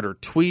talking about her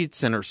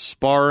tweets and her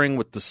sparring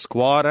with the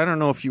squad. I don't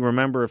know if you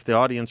remember, if the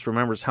audience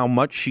remembers how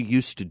much she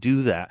used to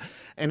do that.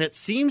 And it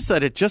seems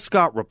that it just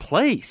got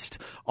replaced.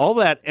 All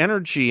that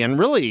energy and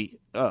really,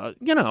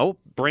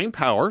 brain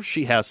power,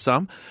 she has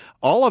some,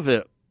 all of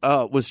it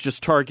was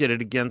just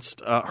targeted against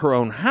her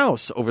own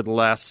house over the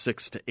last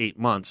 6 to 8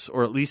 months,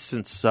 or at least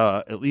since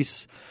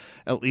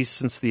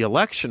the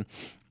election.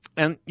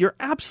 And you're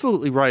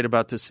absolutely right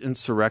about this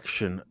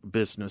insurrection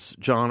business,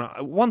 John.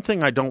 One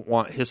thing I don't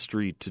want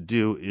history to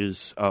do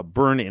is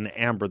burn in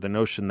amber the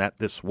notion that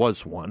this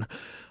was one.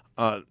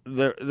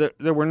 There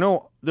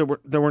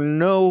were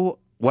no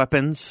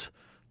weapons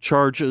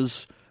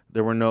charges.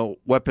 There were no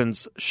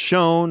weapons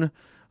shown.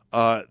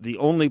 The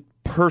only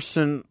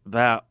person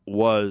that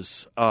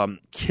was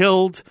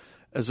killed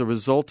as a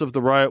result of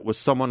the riot was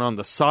someone on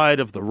the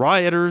side of the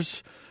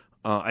rioters.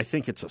 I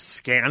think it's a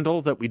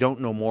scandal that we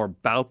don't know more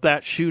about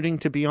that shooting,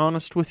 to be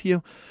honest with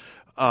you.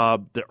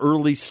 The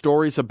early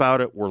stories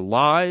about it were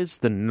lies.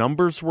 The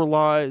numbers were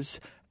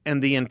lies.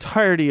 And the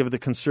entirety of the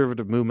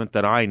conservative movement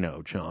that I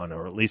know, John,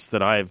 or at least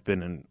that I have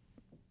been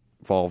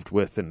involved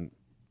with and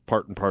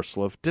part and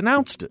parcel of,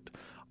 denounced it.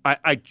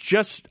 I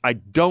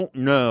don't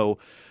know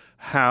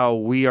how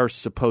we are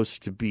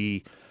supposed to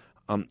be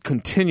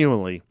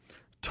continually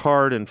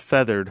tarred and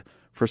feathered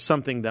for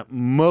something that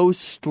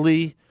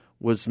mostly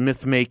was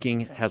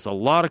myth-making, has a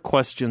lot of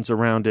questions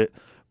around it,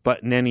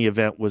 but in any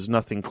event was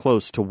nothing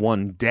close to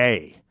one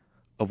day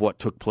of what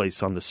took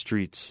place on the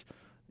streets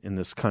in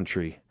this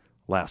country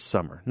last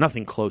summer.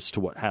 Nothing close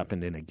to what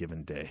happened in a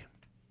given day.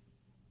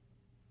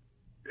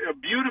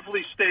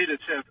 Beautifully stated,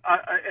 Seth,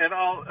 and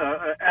I'll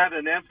add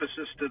an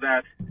emphasis to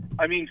that.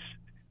 I mean,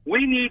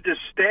 we need to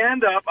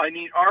stand up. I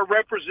need our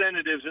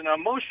representatives, and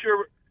I'm most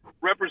sure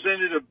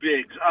Representative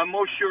Biggs, I'm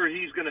most sure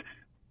he's going to.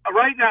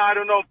 Right now, I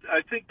don't know.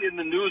 I think in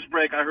the news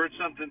break, I heard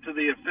something to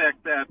the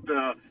effect that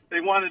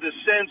they wanted to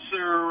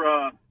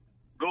censor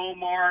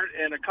Gohmert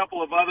and a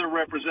couple of other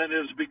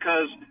representatives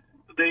because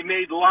they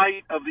made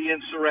light of the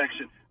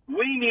insurrection.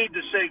 We need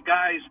to say,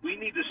 guys, we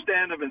need to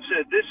stand up and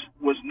say this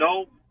was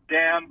no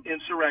damn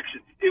insurrection.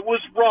 It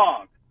was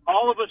wrong.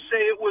 All of us say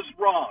it was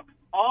wrong.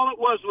 All it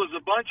was a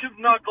bunch of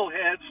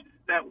knuckleheads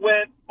that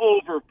went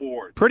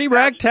overboard. Pretty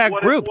ragtag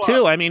group,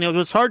 too. I mean, it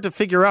was hard to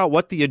figure out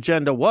what the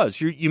agenda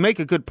was. You make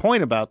a good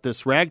point about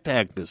this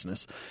ragtag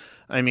business.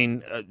 I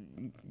mean,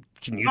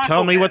 can you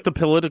tell me what the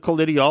political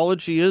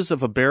ideology is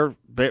of a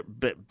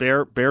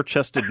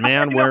bare-chested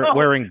man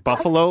wearing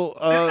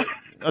buffalo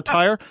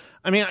attire?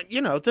 I mean,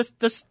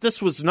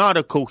 this was not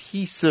a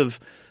cohesive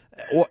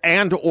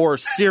or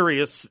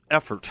serious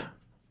effort.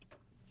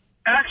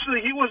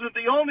 Actually, he wasn't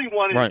the only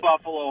one in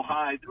buffalo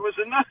hide. There was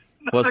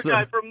Another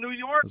guy from New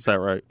York. Is that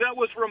right? That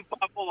was from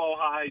Buffalo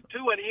High,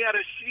 too, and he had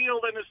a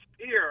shield and a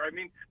spear. I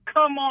mean,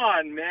 come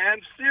on,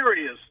 man,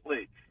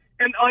 seriously.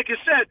 And like I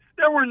said,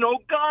 there were no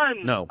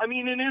guns. No. I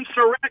mean, an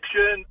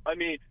insurrection,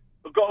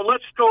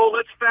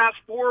 let's fast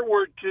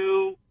forward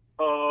to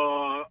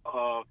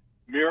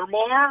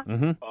Myanmar,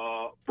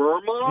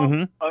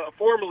 Burma,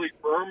 formerly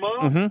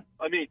Burma.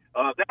 I mean,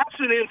 that's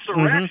an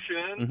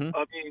insurrection.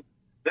 I mean,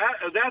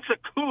 that's a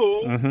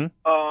coup.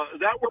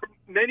 That were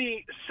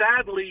many,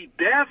 sadly,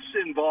 deaths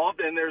involved,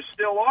 and there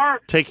still are.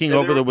 Taking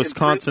over the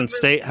Wisconsin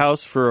State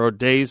House for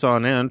days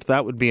on end,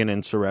 that would be an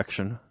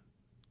insurrection.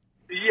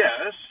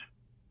 Yes.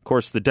 Of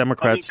course, the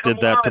Democrats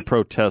did that to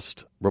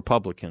protest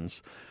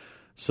Republicans,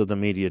 so the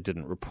media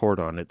didn't report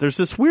on it. There's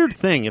this weird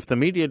thing. If the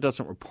media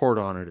doesn't report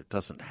on it, it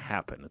doesn't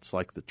happen. It's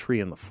like the tree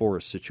in the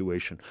forest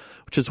situation,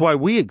 which is why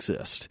we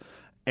exist.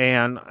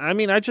 And, I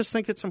mean, I just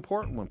think it's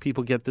important when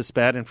people get this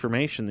bad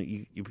information that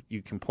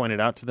you can point it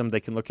out to them, they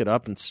can look it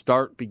up and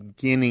start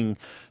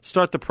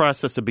the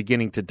process of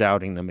beginning to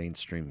doubting the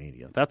mainstream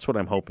media. That's what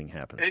I'm hoping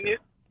happens.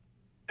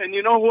 And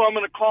you know who I'm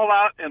going to call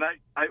out? And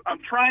I'm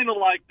trying to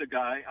like the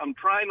guy.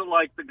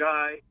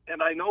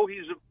 And I know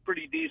he's a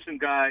pretty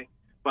decent guy.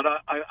 But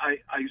I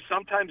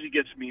sometimes he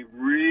gets me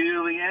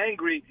really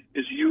angry.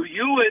 Is Hugh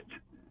Hewitt?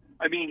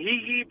 I mean,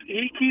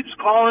 he keeps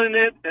calling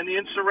it an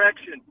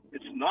insurrection.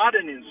 It's not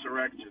an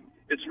insurrection.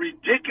 It's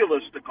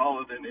ridiculous to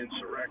call it an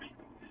insurrection.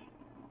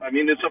 I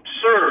mean, it's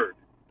absurd.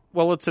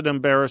 Well, it's an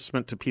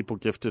embarrassment to people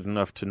gifted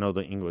enough to know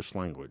the English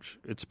language.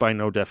 It's by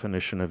no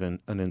definition of an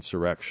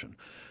insurrection.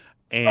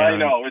 And, I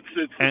know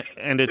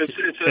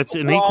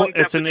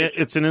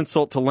it's an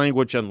insult to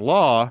language and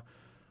law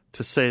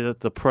to say that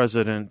the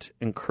president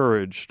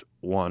encouraged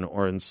one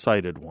or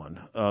incited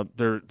one.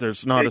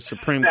 There's not a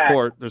Supreme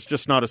Court. There's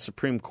just not a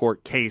Supreme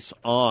Court case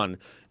on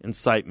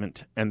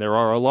incitement, and there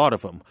are a lot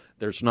of them.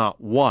 There's not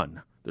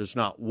one. There's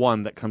not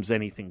one that comes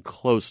anything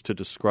close to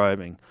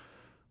describing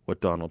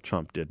what Donald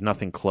Trump did.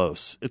 Nothing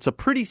close. It's a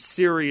pretty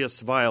serious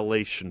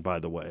violation, by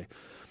the way,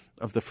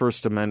 of the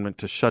First Amendment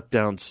to shut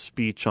down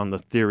speech on the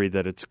theory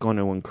that it's going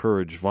to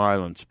encourage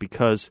violence,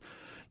 because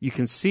you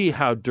can see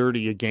how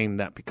dirty a game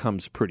that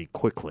becomes pretty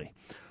quickly.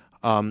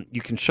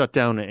 You can shut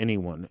down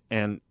anyone,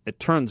 and it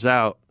turns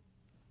out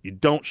you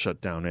don't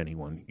shut down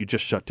anyone. You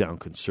just shut down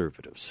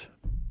conservatives.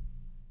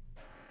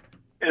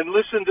 And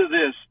listen to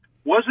this.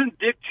 Wasn't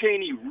Dick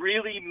Cheney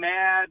really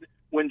mad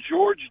when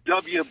George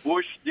W.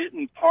 Bush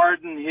didn't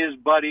pardon his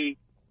buddy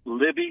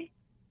Libby?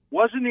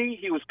 Wasn't he?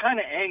 He was kind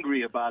of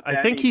angry about that.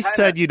 I think he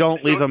said you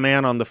don't leave a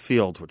man on the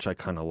field, which I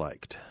kind of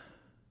liked.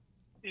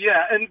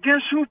 Yeah, and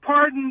guess who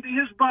pardoned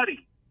his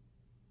buddy?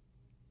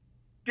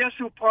 Guess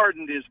who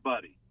pardoned his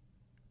buddy?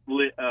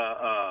 It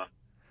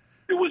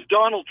was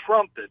Donald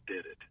Trump that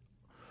did it.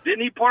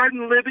 Didn't he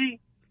pardon Libby?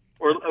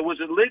 Or was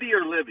it Liddy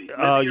or Libby?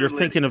 You're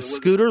thinking of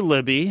Scooter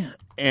Libby,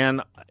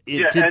 and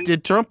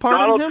did Trump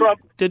pardon him?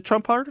 Did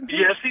Trump pardon him?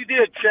 Yes, he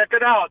did. Check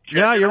it out.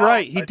 You're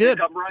right. He did.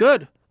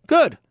 Right.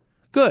 Good.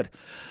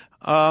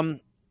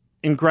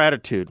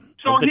 Ingratitude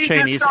of the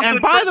Cheneys.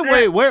 And by the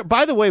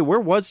way, where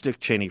was Dick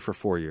Cheney for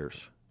 4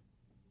 years?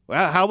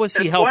 How was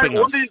he helping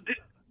us?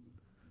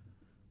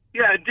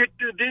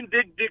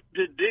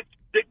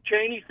 Dick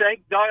Cheney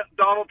thank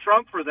Donald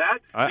Trump for that?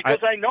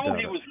 Because I know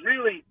he was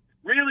really,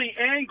 really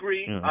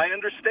angry. Yeah. I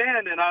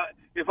understand, and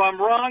if I'm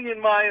wrong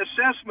in my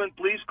assessment,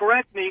 please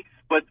correct me.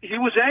 But he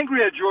was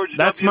angry at George.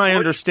 That's my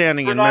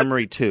understanding and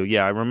memory too.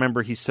 Yeah, I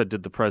remember he said to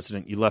the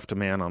president, "You left a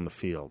man on the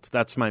field."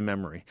 That's my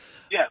memory.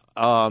 Yeah.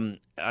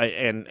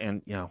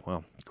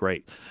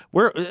 Great.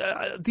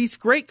 These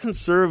great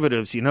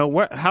conservatives,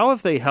 how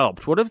have they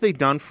helped? What have they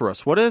done for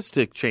us? What has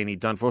Dick Cheney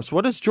done for us?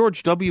 What has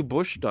George W.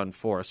 Bush done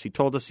for us? He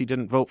told us he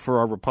didn't vote for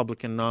our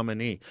Republican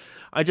nominee.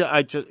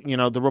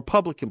 The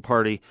Republican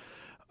Party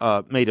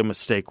made a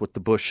mistake with the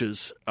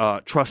Bushes,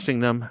 trusting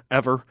them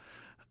ever,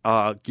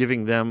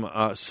 giving them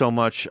so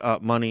much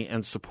money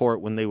and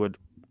support when they would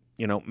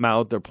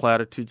mouth their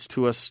platitudes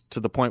to us, to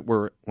the point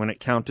where when it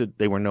counted,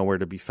 they were nowhere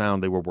to be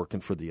found. They were working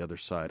for the other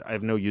side. I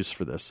have no use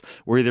for this.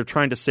 We're either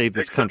trying to save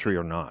this country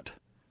or not.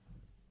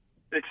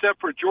 Except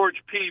for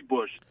George P.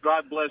 Bush.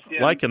 God bless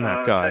him. Liking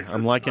that guy.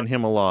 I'm liking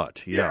him a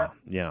lot. Yeah.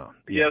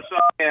 Yes,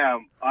 I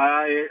am.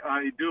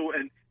 I do.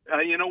 And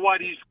you know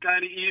what? He's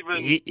kind of even.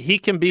 He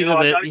can be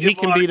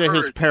to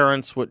his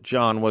parents what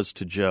John was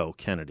to Joe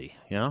Kennedy.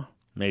 Yeah.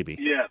 Maybe.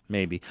 Yeah.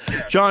 Maybe.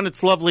 Yeah. John,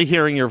 it's lovely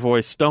hearing your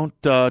voice. Don't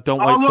wait so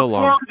long. I'll look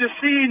forward to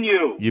seeing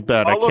you. You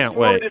bet. I can't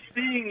wait. I'll look forward to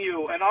seeing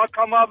you, and I'll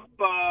come up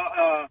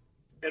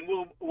and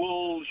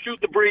we'll shoot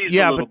the breeze.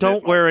 Yeah, but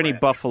don't wear any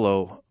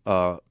buffalo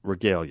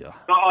regalia.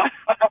 I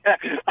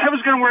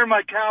was going to wear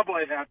my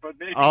cowboy hat, but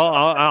maybe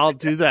I'll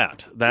do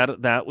that.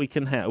 That we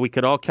can have. We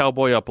could all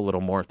cowboy up a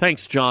little more.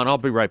 Thanks, John. I'll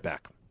be right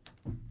back.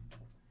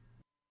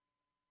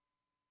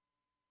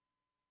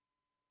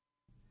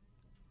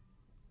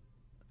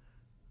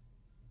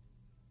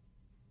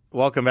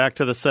 Welcome back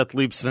to the Seth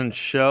Leibsohn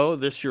Show.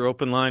 This your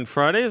Open Line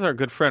Friday is our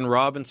good friend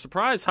Rob in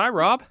Surprise. Hi,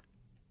 Rob.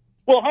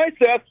 Well, hi,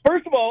 Seth.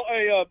 First of all,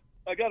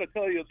 I got to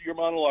tell you, your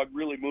monologue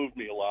really moved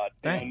me a lot.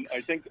 Thanks. And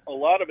I think a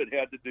lot of it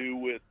had to do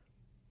with,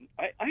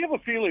 I have a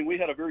feeling we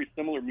had a very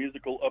similar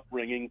musical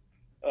upbringing.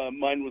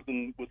 Mine was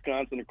in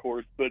Wisconsin, of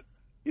course, but,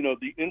 you know,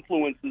 the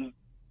influences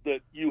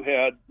that you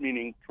had,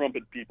 meaning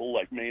trumpet people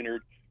like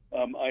Maynard,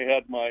 I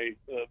had my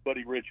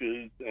Buddy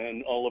Riches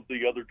and all of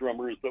the other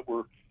drummers that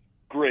were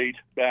great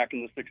back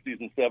in the 60s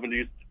and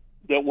 70s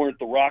that weren't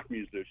the rock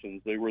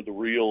musicians. They were the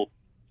real,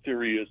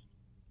 serious,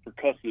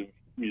 percussive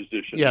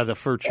musicians. Yeah, the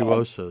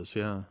virtuosos,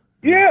 yeah.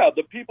 Yeah,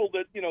 the people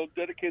that, you know,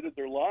 dedicated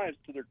their lives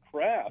to their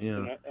craft. Yeah.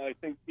 And I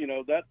think, you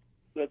know, that's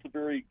a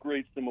very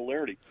great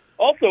similarity.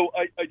 Also,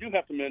 I do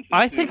have to mention...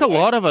 I think a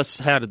lot of us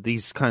had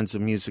these kinds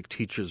of music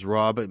teachers,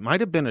 Rob. It might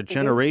have been a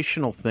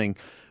generational thing,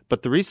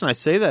 but the reason I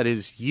say that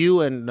is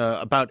you and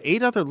about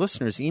 8 other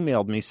listeners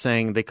emailed me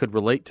saying they could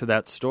relate to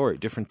that story.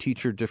 Different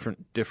teacher,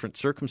 different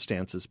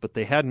circumstances, but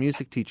they had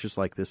music teachers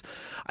like this.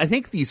 I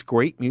think these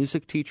great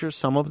music teachers,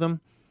 some of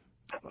them,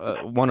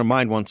 one of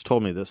mine once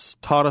told me this,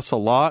 taught us a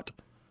lot,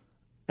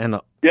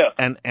 and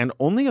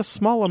only a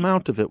small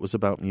amount of it was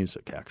about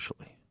music,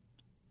 actually.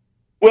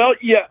 Well,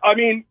 yeah, I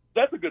mean,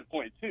 that's a good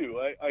point,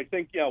 too. I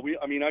think, I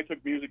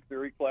took music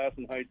theory class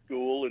in high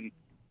school, and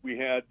we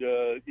had,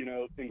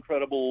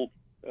 incredible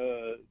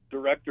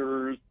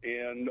directors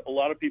and a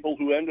lot of people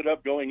who ended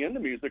up going into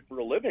music for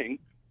a living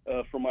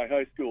from my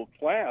high school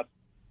class.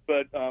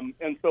 But,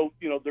 and so,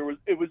 you know,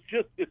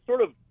 it's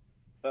sort of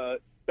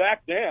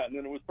back then,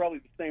 and it was probably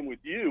the same with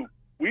you,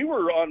 we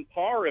were on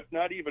par, if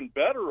not even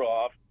better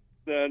off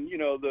than, you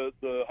know, the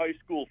high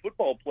school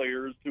football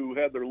players who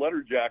had their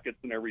letter jackets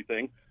and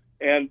everything.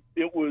 And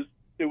it was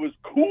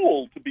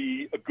cool to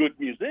be a good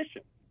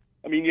musician.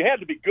 I mean, you had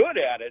to be good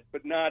at it,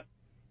 but not,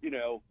 you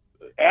know,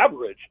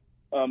 average.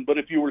 But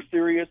if you were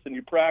serious and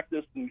you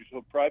practiced and you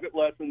took private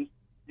lessons,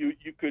 you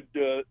could,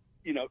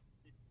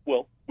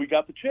 well, we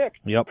got the check.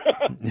 Yep.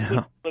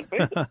 Yeah. Let's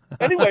face it.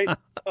 Anyway,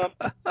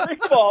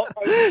 first of all...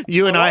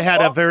 You and I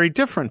had a very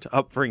different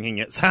upbringing,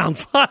 it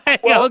sounds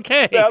like. Well,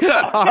 okay.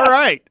 All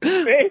right.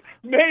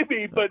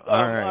 Maybe, but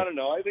right. I don't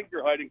know. I think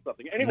you're hiding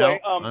something. Anyway,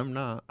 no, I'm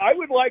not. I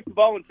would like to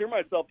volunteer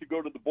myself to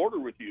go to the border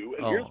with you,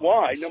 and here's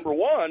why. Number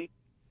one,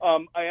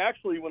 I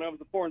actually, when I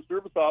was a Foreign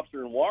Service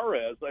officer in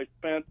Juarez, I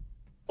spent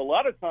a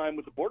lot of time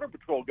with the Border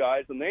Patrol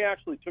guys, and they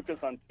actually took us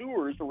on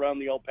tours around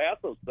the El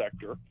Paso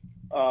sector.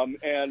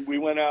 And we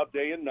went out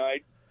day and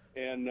night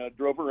and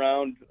drove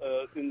around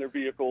in their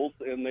vehicles,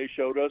 and they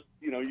showed us,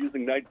 you know,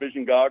 using night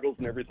vision goggles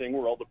and everything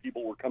where all the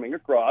people were coming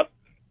across.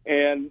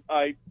 And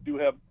I do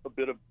have a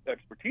bit of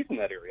expertise in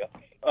that area.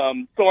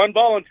 So I'm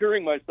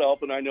volunteering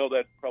myself, and I know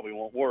that probably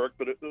won't work,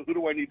 but who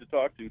do I need to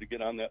talk to get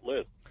on that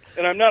list?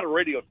 And I'm not a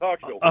radio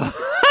talk show.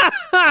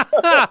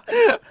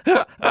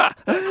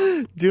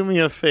 Do me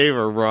a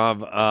favor, Rob.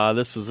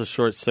 This was a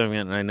short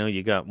segment, and I know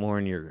you got more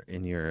in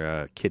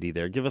your kitty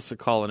there. Give us a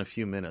call in a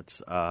few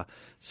minutes.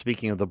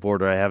 Speaking of the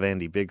border, I have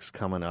Andy Biggs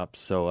coming up,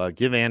 so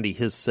give Andy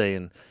his say,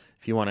 and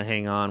if you want to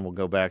hang on, we'll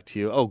go back to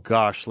you. Oh,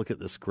 gosh, look at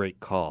this great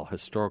call.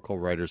 Historical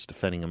Writers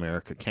Defending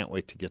America. Can't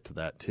wait to get to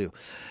that, too.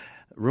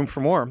 Room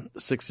for more,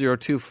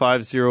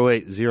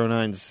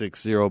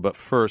 602-508-0960. But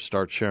first,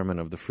 our chairman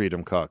of the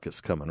Freedom Caucus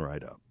coming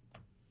right up.